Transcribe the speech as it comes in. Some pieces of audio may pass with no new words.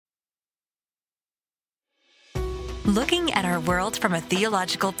Looking at our world from a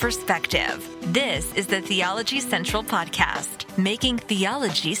theological perspective. This is the Theology Central Podcast, making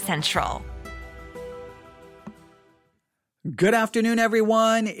theology central. Good afternoon,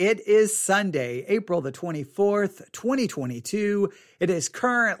 everyone. It is Sunday, April the 24th, 2022. It is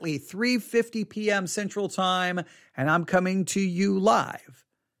currently 3:50 p.m. Central Time, and I'm coming to you live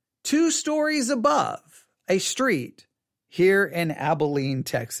 2 stories above a street here in Abilene,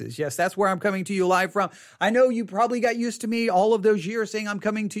 Texas. Yes, that's where I'm coming to you live from. I know you probably got used to me all of those years saying I'm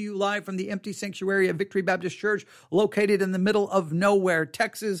coming to you live from the empty sanctuary of Victory Baptist Church located in the middle of nowhere,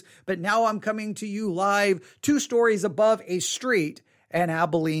 Texas. But now I'm coming to you live 2 stories above a street in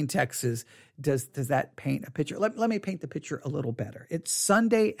Abilene, Texas. Does that paint a picture? Let me paint the picture a little better. It's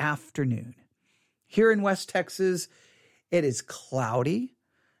Sunday afternoon. Here in West Texas, it is cloudy.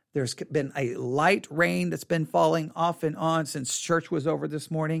 There's been a light rain that's been falling off and on since church was over this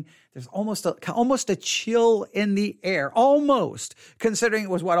morning. There's almost a chill in the air, almost, considering it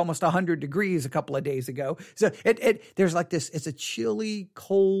was almost 100 degrees a couple of days ago. So there's like this, it's a chilly,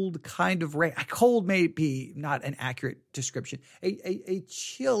 cold kind of rain. Cold may be not an accurate description. A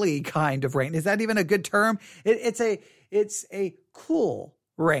chilly kind of rain. Is that even a good term? It's a cool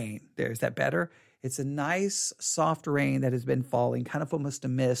rain. Is that better? It's a nice, soft rain that has been falling, kind of almost a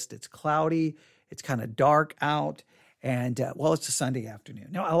mist. It's cloudy. It's kind of dark out. And, it's a Sunday afternoon.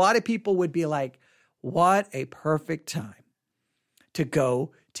 Now, a lot of people would be like, what a perfect time to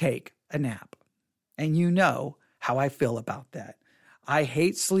go take a nap. And you know how I feel about that. I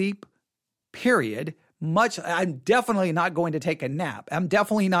hate sleep, period. I'm definitely not going to take a nap. I'm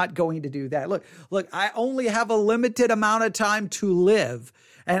definitely not going to do that. Look, I only have a limited amount of time to live,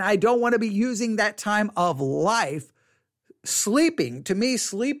 and I don't want to be using that time of life sleeping. To me,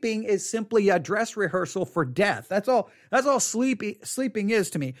 sleeping is simply a dress rehearsal for death. That's all sleeping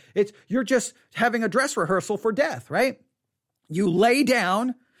is to me. You're just having a dress rehearsal for death, right? You lay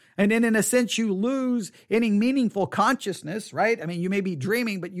down, and then in a sense, you lose any meaningful consciousness, right? I mean, you may be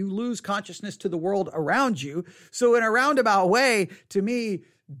dreaming, but you lose consciousness to the world around you. So in a roundabout way, to me,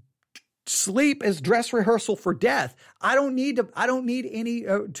 sleep is dress rehearsal for death. I don't need to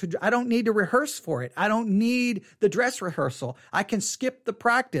rehearse for it. I don't need the dress rehearsal. I can skip the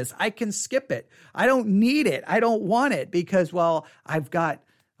practice. I can skip it. I don't need it. I don't want it because, I've got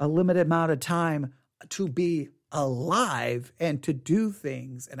a limited amount of time to be alive and to do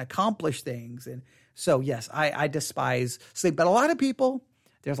things and accomplish things. And so, yes, I despise sleep. But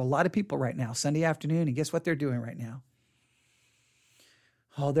there's a lot of people right now, Sunday afternoon, and guess what they're doing right now?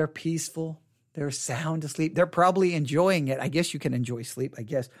 Oh, they're peaceful. They're sound asleep. They're probably enjoying it. I guess you can enjoy sleep. I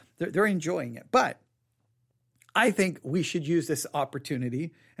guess they're enjoying it. But I think we should use this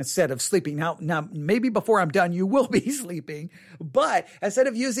opportunity instead of sleeping. Now, maybe before I'm done, you will be sleeping. But instead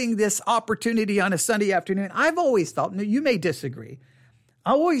of using this opportunity on a Sunday afternoon, I've always felt, you may disagree,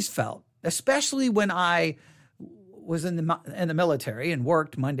 I always felt, especially when I was in the military and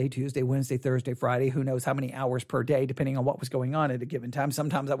worked Monday, Tuesday, Wednesday, Thursday, Friday, who knows how many hours per day, depending on what was going on at a given time.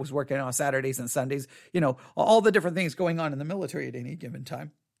 Sometimes I was working on Saturdays and Sundays, all the different things going on in the military at any given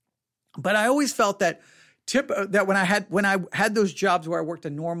time. But I always felt that when I had those jobs where I worked a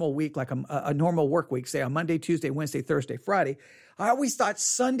normal week, like a normal work week, say on Monday, Tuesday, Wednesday, Thursday, Friday, I always thought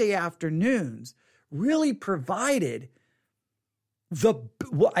Sunday afternoons really provided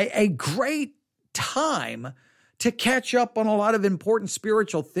a great time to catch up on a lot of important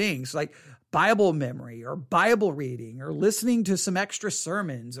spiritual things like Bible memory or Bible reading or listening to some extra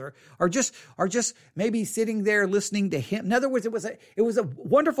sermons or just maybe sitting there listening to him. In other words, it was a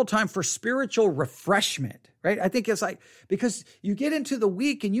wonderful time for spiritual refreshment, right? I think it's like, because you get into the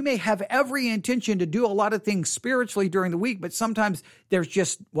week and you may have every intention to do a lot of things spiritually during the week, but sometimes there's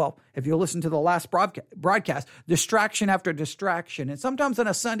just, if you listen to the last broadcast, distraction after distraction. And sometimes on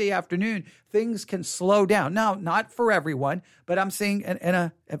a Sunday afternoon, things can slow down. Now, not for everyone, but I'm saying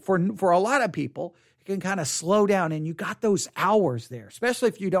for a lot of people, it can kind of slow down, and you got those hours there, especially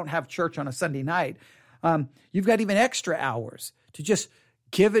if you don't have church on a Sunday night. You've got even extra hours to just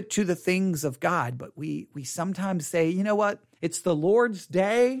give it to the things of God. But we sometimes say, you know what? It's the Lord's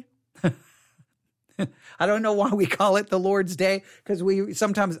day. I don't know why we call it the Lord's day, because we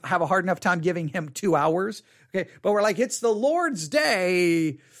sometimes have a hard enough time giving him 2 hours. Okay, but we're like, it's the Lord's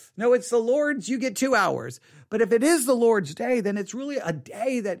day. No, it's the Lord's, you get 2 hours. But if it is the Lord's day, then it's really a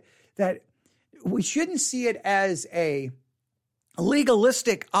day that we shouldn't see it as a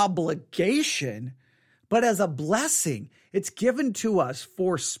legalistic obligation, but as a blessing. It's given to us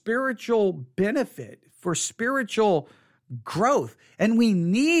for spiritual benefit, for spiritual growth. And we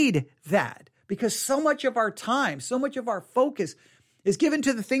need that because so much of our time, so much of our focus is given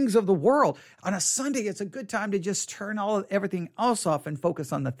to the things of the world. On a Sunday, it's a good time to just turn everything else off and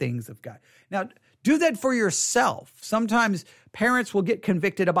focus on the things of God. Now, do that for yourself. Sometimes parents will get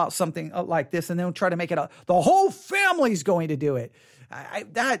convicted about something like this, and they'll try to make it the whole family's going to do it.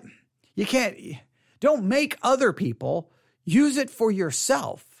 You can't. Don't make other people. Use it for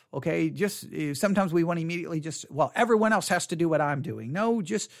yourself. Okay, just sometimes we want to immediately everyone else has to do what I'm doing. No,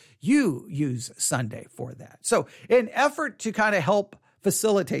 just you use Sunday for that. So in effort to kind of help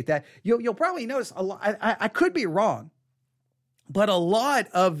facilitate that, you'll probably notice a lot. I could be wrong, but a lot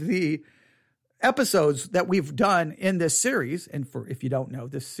of the episodes that we've done in this series, and if you don't know,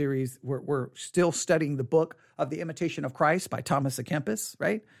 this series, we're still studying the book of The Imitation of Christ by Thomas à Kempis,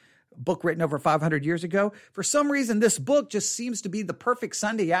 right? Book written over 500 years ago. For some reason, this book just seems to be the perfect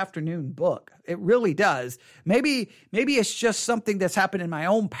Sunday afternoon book. It really does. Maybe it's just something that's happened in my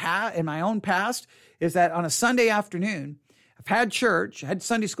own past, is that on a Sunday afternoon, I've had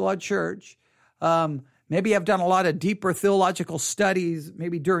Sunday school at church. Maybe I've done a lot of deeper theological studies,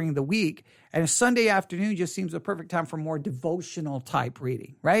 maybe during the week. And a Sunday afternoon just seems the perfect time for more devotional type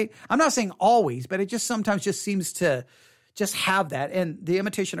reading, right? I'm not saying always, but it just sometimes just seems to just have that. And The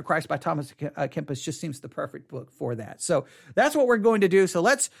Imitation of Christ by Thomas à Kempis just seems the perfect book for that. So that's what we're going to do. So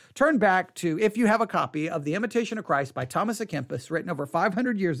let's turn back to, if you have a copy of The Imitation of Christ by Thomas à Kempis, written over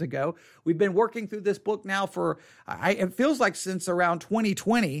 500 years ago. We've been working through this book now for, it feels like since around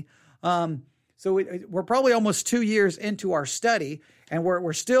 2020. So we're probably almost 2 years into our study, and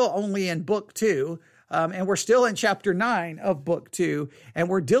we're still only in book 2. And we're still in chapter 9 of book 2. And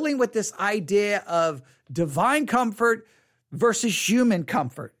we're dealing with this idea of divine comfort versus human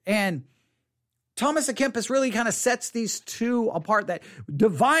comfort. And Thomas à Kempis really kind of sets these two apart, that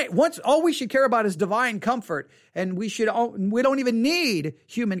all we should care about is divine comfort, and we don't even need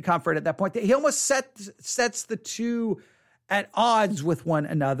human comfort at that point. He almost sets the two at odds with one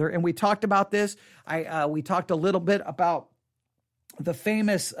another. And we talked about this. We talked a little bit about the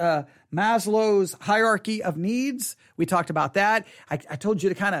famous Maslow's hierarchy of needs. We talked about that. I told you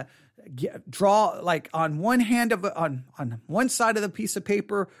to kind of draw, like, on one side of the piece of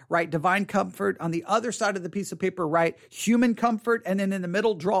paper, write divine comfort. On the other side of the piece of paper, write human comfort. And then in the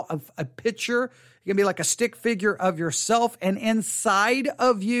middle, draw a picture. It can be like a stick figure of yourself. And inside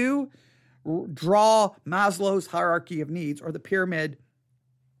of you, draw Maslow's hierarchy of needs, or the pyramid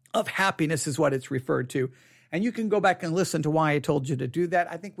of happiness is what it's referred to. And you can go back and listen to why I told you to do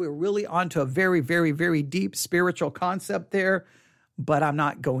that. I think we're really onto a very, very, very deep spiritual concept there, but I'm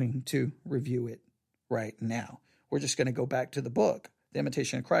not going to review it right now. We're just going to go back to the book, The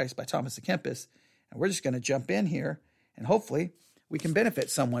Imitation of Christ by Thomas à Kempis, and we're just going to jump in here, and hopefully we can benefit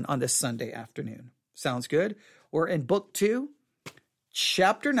someone on this Sunday afternoon. Sounds good? We're in book 2,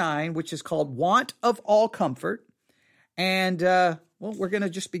 chapter 9, which is called Want of All Comfort. And, we're going to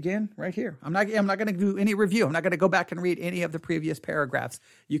just begin right here. I'm not going to do any review. I'm not going to go back and read any of the previous paragraphs.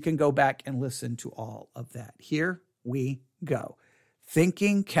 You can go back and listen to all of that. Here we go.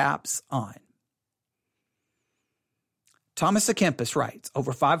 Thinking caps on. Thomas à Kempis writes,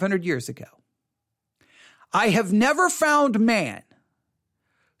 over 500 years ago, I have never found man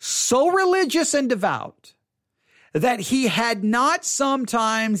so religious and devout that he had not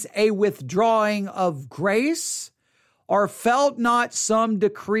sometimes a withdrawing of grace, or felt not some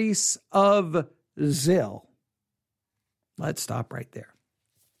decrease of zeal. Let's stop right there.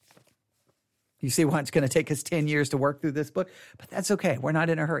 You see why it's going to take us 10 years to work through this book? But that's okay. We're not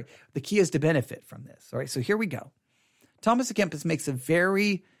in a hurry. The key is to benefit from this. All right, so here we go. Thomas à Kempis makes a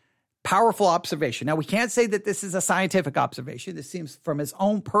very powerful observation. Now, we can't say that this is a scientific observation. This seems from his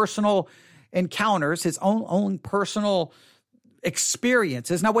own personal encounters, his own personal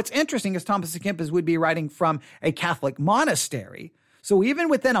experiences. Now, what's interesting is Thomas à Kempis would be writing from a Catholic monastery. So even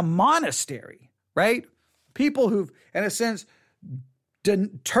within a monastery, right, people who've, in a sense,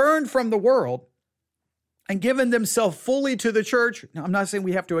 turned from the world and given themselves fully to the church. Now, I'm not saying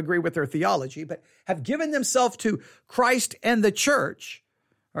we have to agree with their theology, but have given themselves to Christ and the church,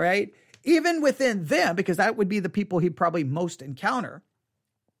 all right, even within them, because that would be the people he'd probably most encounter.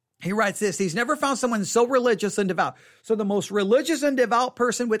 He writes this, he's never found someone so religious and devout. So the most religious and devout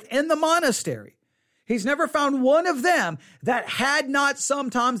person within the monastery, he's never found one of them that had not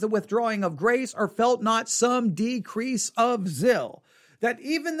sometimes the withdrawing of grace or felt not some decrease of zeal. That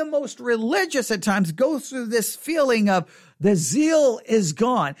even the most religious at times goes through this feeling of the zeal is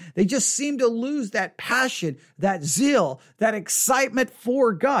gone. They just seem to lose that passion, that zeal, that excitement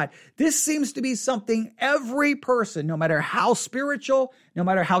for God. This seems to be something every person, no matter how spiritual, no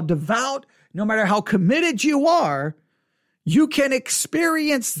matter how devout, no matter how committed you are, you can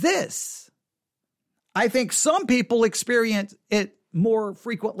experience this. I think some people experience it more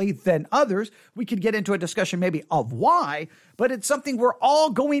frequently than others. We could get into a discussion maybe of why, but it's something we're all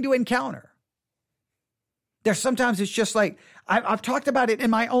going to encounter. There's sometimes it's just like, I've talked about it in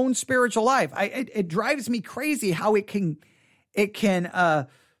my own spiritual life. It drives me crazy how it can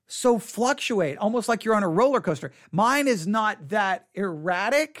so fluctuate, almost like you're on a roller coaster. Mine is not that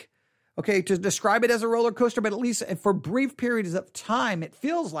erratic, okay, to describe it as a roller coaster, but at least for brief periods of time, it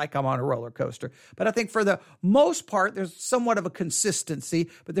feels like I'm on a roller coaster. But I think for the most part, there's somewhat of a consistency,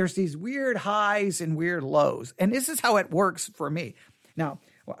 but there's these weird highs and weird lows. And this is how it works for me. Now,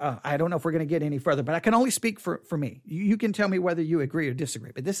 I don't know if we're going to get any further, but I can only speak for me. You can tell me whether you agree or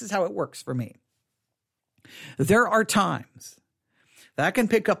disagree, but this is how it works for me. There are times that I can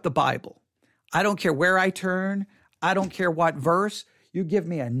pick up the Bible. I don't care where I turn. I don't care what verse. You give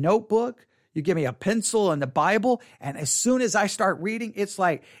me a notebook. You give me a pencil and the Bible. And as soon as I start reading, it's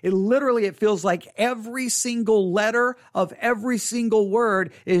like, it feels like every single letter of every single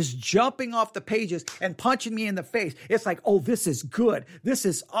word is jumping off the pages and punching me in the face. It's like, oh, this is good. This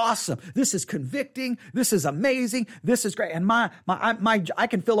is awesome. This is convicting. This is amazing. This is great. And I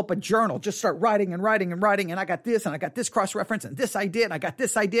can fill up a journal, just start writing and writing and writing. And I got this and I got this cross-reference and this idea and I got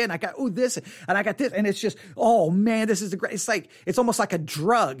this idea and I got, this and I got this. And it's just, oh man, this is the great. It's like, it's almost like a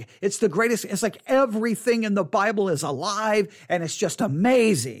drug. It's the greatest. It's like everything in the Bible is alive and it's just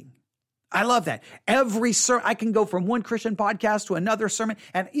amazing. I love that. Every sermon, I can go from one Christian podcast to another sermon.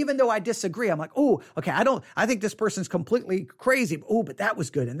 And even though I disagree, I'm like, oh, okay, I think this person's completely crazy. Oh, but that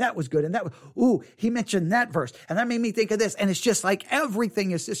was good. And that was good. And he mentioned that verse. And that made me think of this. And it's just like everything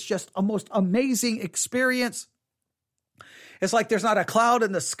is just a most amazing experience. It's like there's not a cloud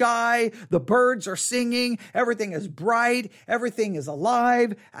in the sky. The birds are singing. Everything is bright. Everything is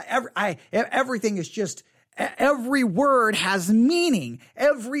alive. Everything is just, every word has meaning.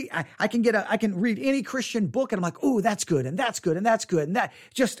 I can read any Christian book and I'm like, oh, that's good. And that's good. And that's good. And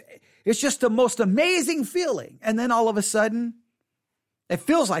it's just the most amazing feeling. And then all of a sudden, it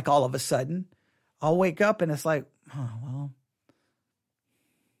feels like all of a sudden, I'll wake up and it's like, oh, well.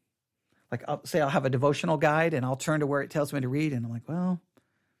 Like I'll have a devotional guide and I'll turn to where it tells me to read. And I'm like, well,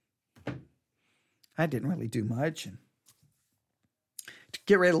 I didn't really do much. And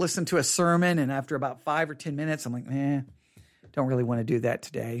get ready to listen to a sermon. And after about 5 or 10 minutes, I'm like, don't really want to do that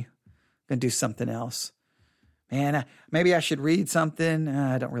today. I'm going to do something else. Man, maybe I should read something.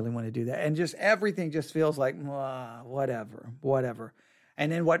 I don't really want to do that. And just everything just feels like, whatever.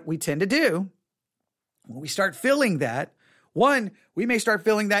 And then what we tend to do when we start feeling that, one, we may start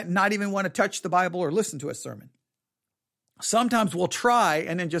feeling that and not even want to touch the Bible or listen to a sermon. Sometimes we'll try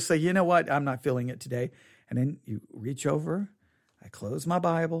and then just say, you know what? I'm not feeling it today. And then you reach over, I close my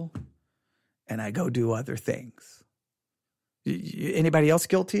Bible, and I go do other things. Anybody else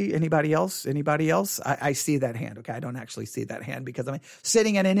guilty? Anybody else? I see that hand. Okay. I don't actually see that hand because I'm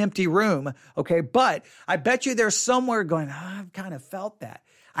sitting in an empty room. Okay. But I bet you there's somewhere going, I've kind of felt that.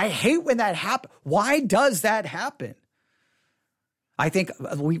 I hate when that happens. Why does that happen? I think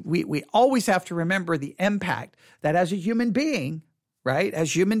we always have to remember the impact that as a human being, right?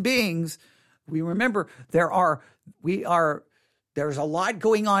 As human beings, we remember there's a lot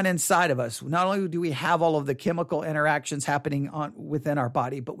going on inside of us. Not only do we have all of the chemical interactions happening within our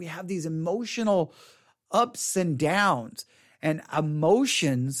body, but we have these emotional ups and downs, and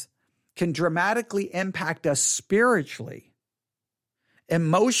emotions can dramatically impact us spiritually.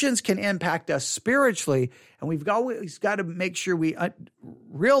 Emotions can impact us spiritually, and we've always got to make sure we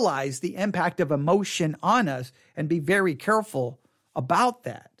realize the impact of emotion on us and be very careful about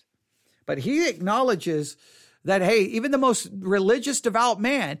that. But he acknowledges that, hey, even the most religious, devout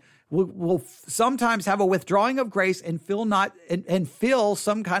man will sometimes have a withdrawing of grace and feel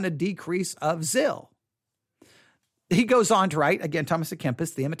some kind of decrease of zeal. He goes on to write, again, Thomas à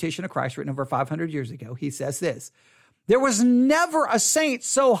Kempis, The Imitation of Christ, written over 500 years ago. He says this: there was never a saint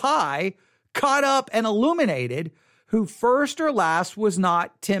so high, caught up and illuminated, who first or last was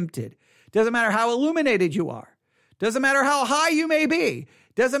not tempted. Doesn't matter how illuminated you are. Doesn't matter how high you may be.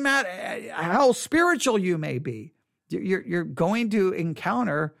 Doesn't matter how spiritual you may be. You're going to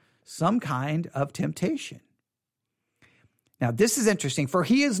encounter some kind of temptation. Now, this is interesting. For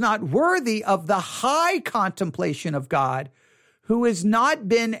he is not worthy of the high contemplation of God, who has not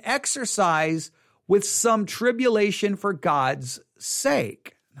been exercised with some tribulation for God's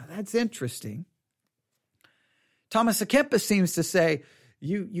sake. Now, that's interesting. Thomas à Kempis seems to say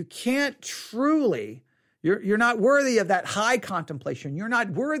you can't truly, you're not worthy of that high contemplation. You're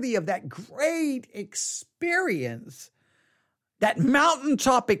not worthy of that great experience, that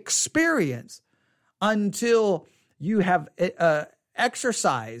mountaintop experience, until you have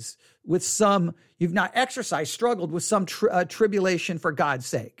exercised with struggled with some tribulation for God's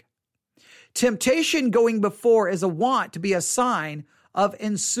sake. Temptation going before is a want to be a sign of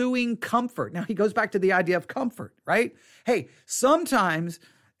ensuing comfort. Now he goes back to the idea of comfort, right? Hey, sometimes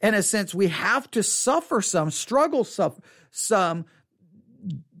in a sense we have to suffer some, struggle some,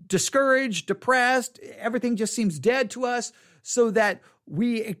 discouraged, depressed, everything just seems dead to us, so that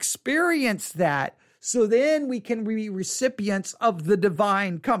we experience that. So then we can be recipients of the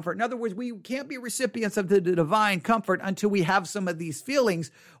divine comfort. In other words, we can't be recipients of the divine comfort until we have some of these feelings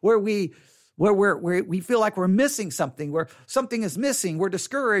where we feel like we're missing something, where something is missing, we're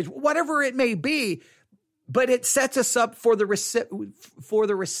discouraged, whatever it may be. But it sets us up for the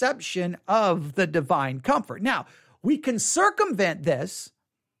reception of the divine comfort. Now, we can circumvent this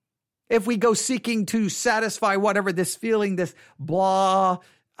if we go seeking to satisfy whatever this feeling, this blah,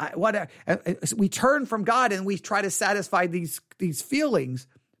 whatever. We turn from God and we try to satisfy these feelings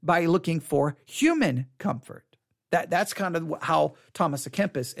by looking for human comfort. That's kind of how Thomas à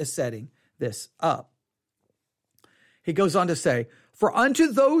Kempis is setting this up. He goes on to say, "For unto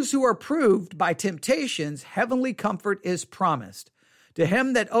those who are proved by temptations, heavenly comfort is promised. To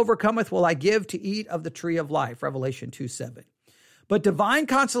him that overcometh will I give to eat of the tree of life," Revelation 2:7. "But divine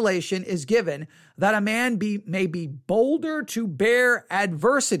consolation is given that a man may be bolder to bear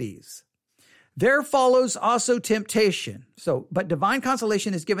adversities. There follows also temptation." But divine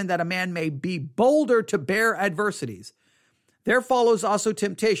consolation is given that a man may be bolder to bear adversities. "There follows also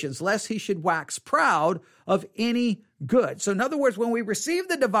temptations, lest he should wax proud of any good." So in other words, when we receive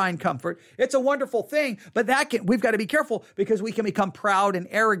the divine comfort, it's a wonderful thing, but we've got to be careful because we can become proud and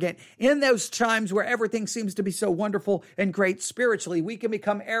arrogant. In those times where everything seems to be so wonderful and great spiritually, we can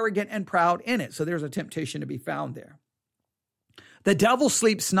become arrogant and proud in it. So there's a temptation to be found there. "The devil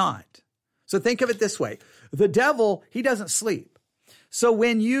sleeps not." So think of it this way. The devil, he doesn't sleep. So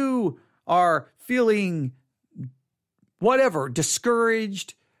when you are feeling whatever,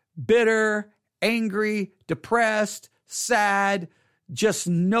 discouraged, bitter, angry, depressed, sad, just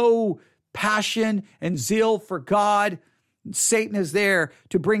no passion and zeal for God, Satan is there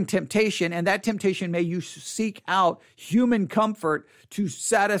to bring temptation, and that temptation may you seek out human comfort to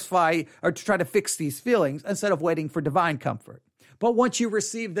satisfy or to try to fix these feelings instead of waiting for divine comfort. But once you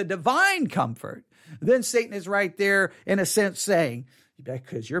receive the divine comfort, then Satan is right there in a sense saying,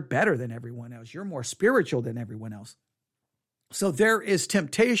 because you're better than everyone else, you're more spiritual than everyone else. So there is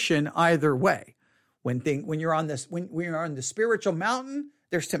temptation either way. When you're on the spiritual mountain,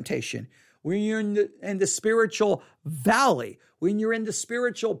 there's temptation. When you're in the spiritual valley, when you're in the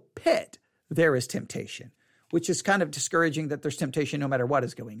spiritual pit, there is temptation, which is kind of discouraging that there's temptation no matter what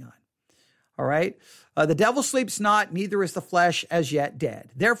is going on. All right. "The devil sleeps not, neither is the flesh as yet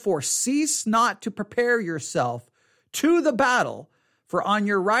dead. Therefore, cease not to prepare yourself to the battle, for on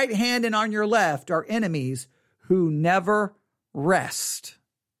your right hand and on your left are enemies who never rest."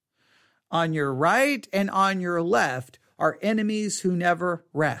 On your right and on your left are enemies who never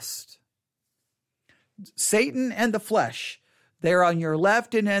rest. Satan and the flesh, they're on your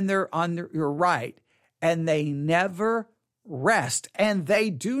left and they're on your right, and they never rest. And they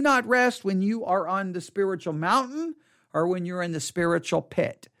do not rest when you are on the spiritual mountain or when you're in the spiritual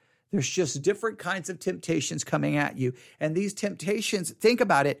pit. There's just different kinds of temptations coming at you. And these temptations, think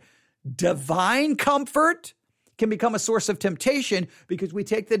about it, divine comfort can become a source of temptation because we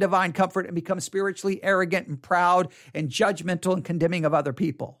take the divine comfort and become spiritually arrogant and proud and judgmental and condemning of other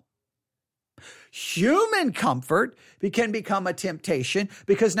people. Human comfort can become a temptation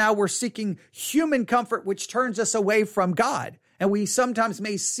because now we're seeking human comfort, which turns us away from God. And we sometimes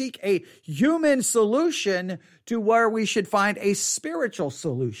may seek a human solution to where we should find a spiritual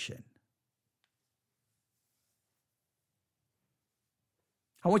solution.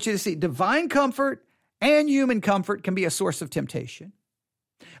 I want you to see divine comfort and human comfort can be a source of temptation.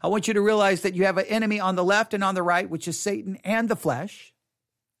 I want you to realize that you have an enemy on the left and on the right, which is Satan and the flesh.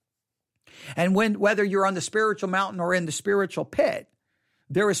 And whether you're on the spiritual mountain or in the spiritual pit,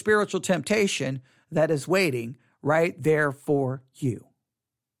 there is spiritual temptation that is waiting right there for you.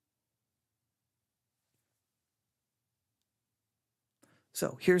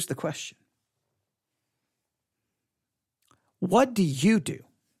 So here's the question. What do you do?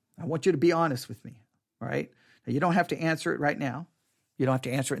 I want you to be honest with me. All right. Now, you don't have to answer it right now. You don't have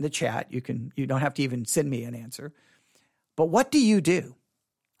to answer it in the chat. You don't have to even send me an answer. But what do you do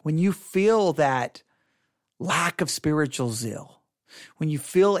when you feel that lack of spiritual zeal? When you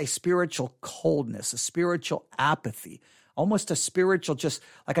feel a spiritual coldness, a spiritual apathy, almost a spiritual, just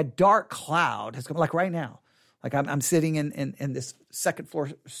like a dark cloud has come, like right now. Like I'm sitting in this second floor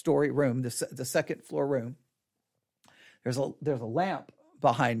room. there's a lamp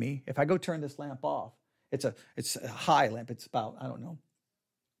behind me. If I go turn this lamp off, it's a high lamp. It's about, I don't know,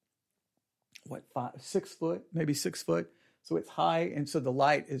 6 foot, maybe 6 foot. So it's high, and so the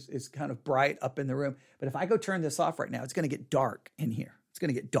light is kind of bright up in the room. But if I go turn this off right now, it's going to get dark in here. It's going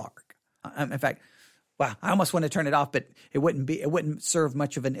to get dark. In fact, wow, I almost want to turn it off, but it wouldn't serve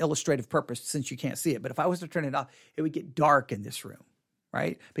much of an illustrative purpose since you can't see it. But if I was to turn it off, it would get dark in this room,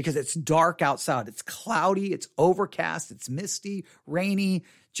 right? Because it's dark outside. It's cloudy, it's overcast, it's misty, rainy,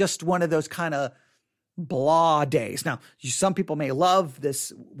 just one of those kind of blah days. Now, some people may love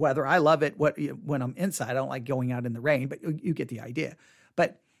this weather. I love it when I'm inside. I don't like going out in the rain, but you get the idea.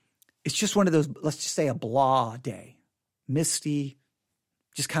 But it's just one of those, let's just say a blah day, misty,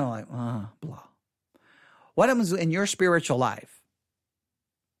 just kind of like, blah. What happens in your spiritual life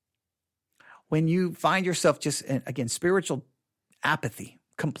when you find yourself just, again, spiritual apathy,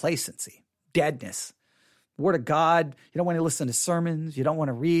 complacency, deadness? Word of God, you don't want to listen to sermons, you don't want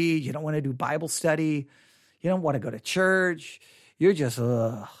to read, you don't want to do Bible study, you don't want to go to church, you're just,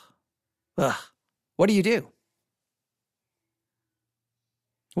 ugh. What do?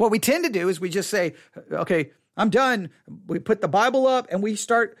 What we tend to do is we just say, okay, I'm done. We put the Bible up and we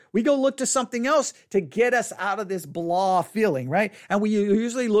go look to something else to get us out of this blah feeling, right? And we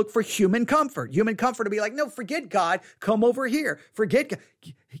usually look for human comfort to be like, no, forget God, come over here. Forget God.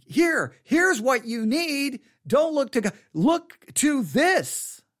 Here's what you need. Don't look to God. Look to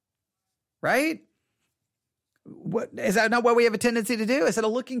this, right? Is that not what we have a tendency to do? Instead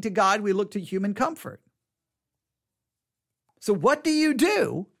of looking to God, we look to human comfort. So what do you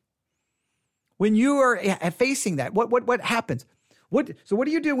do when you are facing that? What happens? So what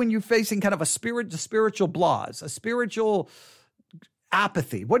do you do when you're facing kind of a spiritual blahs, a spiritual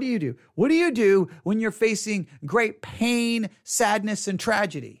apathy? What do you do? What do you do when you're facing great pain, sadness, and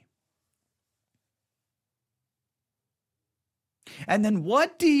tragedy? And then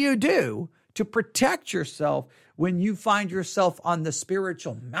what do you do to protect yourself when you find yourself on the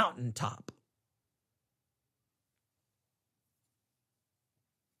spiritual mountaintop?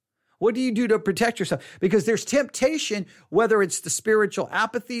 What do you do to protect yourself? Because there's temptation, whether it's the spiritual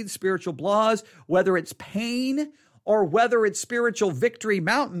apathy, the spiritual blahs, whether it's pain, or whether it's spiritual victory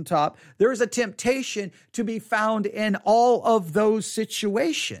mountaintop, there's a temptation to be found in all of those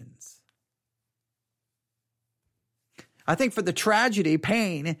situations. I think for the tragedy,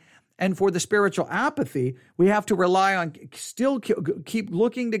 pain, and for the spiritual apathy, we have to rely on still keep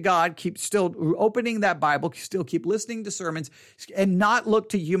looking to God, keep still opening that Bible, still keep listening to sermons, and not look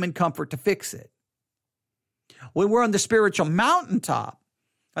to human comfort to fix it. When we're on the spiritual mountaintop,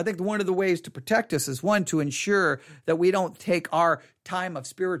 I think one of the ways to protect us is, one, to ensure that we don't take our time of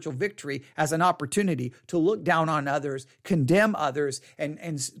spiritual victory as an opportunity to look down on others, condemn others, and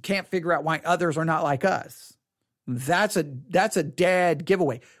can't figure out why others are not like us. That's a dead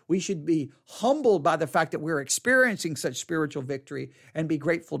giveaway. We should be humbled by the fact that we're experiencing such spiritual victory and be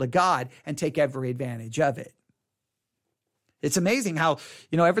grateful to God and take every advantage of it. It's amazing how,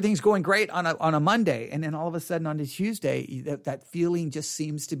 everything's going great on a Monday, and then all of a sudden on a Tuesday, that feeling just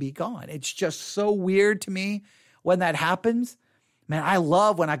seems to be gone. It's just so weird to me when that happens. Man, I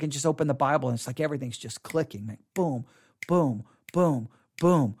love when I can just open the Bible and it's like everything's just clicking. Like boom, boom, boom,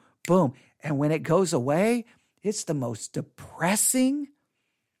 boom, boom. And when it goes away, it's the most depressing.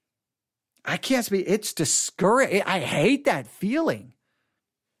 I can't speak. It's discouraging. I hate that feeling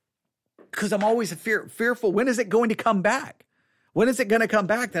because I'm always fearful. When is it going to come back? When is it going to come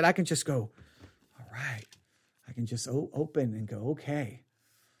back that I can just go, all right. I can just open and go, okay.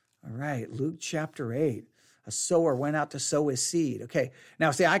 All right. Luke chapter 8. A sower went out to sow his seed. Okay.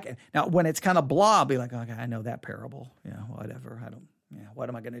 Now, now when it's kind of blah, I'll be like, okay, I know that parable. Whatever. What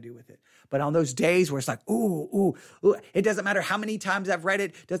am I going to do with it? But on those days where it's like, ooh, it doesn't matter how many times I've read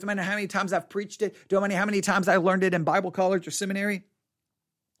it. Doesn't matter how many times I've preached it. Doesn't matter how many times I learned it in Bible college or seminary.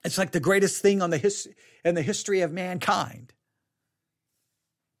 It's like the greatest thing in the history of mankind.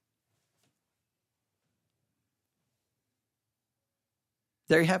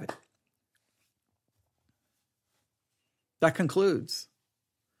 There you have it. That concludes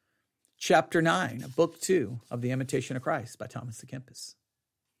Chapter 9 of Book 2 of The Imitation of Christ by Thomas à Kempis.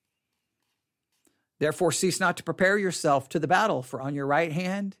 Therefore, cease not to prepare yourself to the battle, for on your right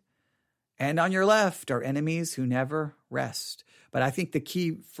hand and on your left are enemies who never rest. But I think the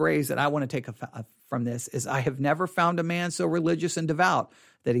key phrase that I want to take from this is, I have never found a man so religious and devout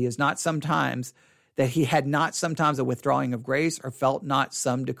that he had not sometimes a withdrawing of grace or felt not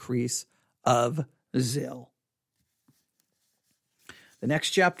some decrease of zeal. The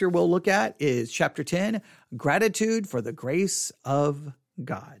next chapter we'll look at is chapter 10, Gratitude for the Grace of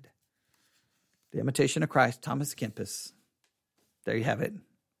God. The Imitation of Christ, Thomas Kempis. There you have it.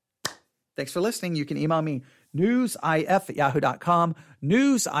 Thanks for listening. You can email me, newsif@yahoo.com,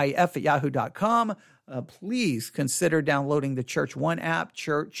 newsif@yahoo.com. Please consider downloading the Church One app,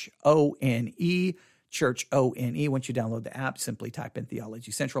 Church O-N-E, Church O-N-E. Once you download the app, simply type in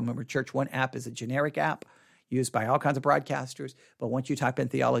Theology Central. Remember, Church One app is a generic app used by all kinds of broadcasters. But once you type in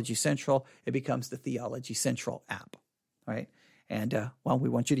Theology Central, it becomes the Theology Central app, right? And, we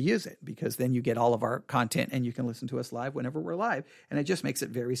want you to use it because then you get all of our content and you can listen to us live whenever we're live. And it just makes it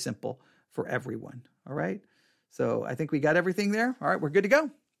very simple for everyone, all right? So I think we got everything there. All right, we're good to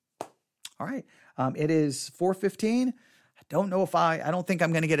go. All right, it is 4:15. I don't think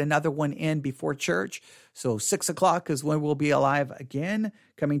I'm going to get another one in before church. So 6 o'clock is when we'll be alive again,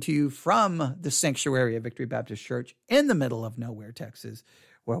 coming to you from the sanctuary of Victory Baptist Church in the middle of nowhere, Texas,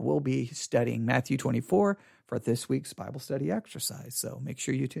 where we'll be studying Matthew 24 for this week's Bible study exercise. So make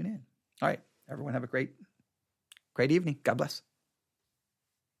sure you tune in. All right, everyone have a great evening. God bless.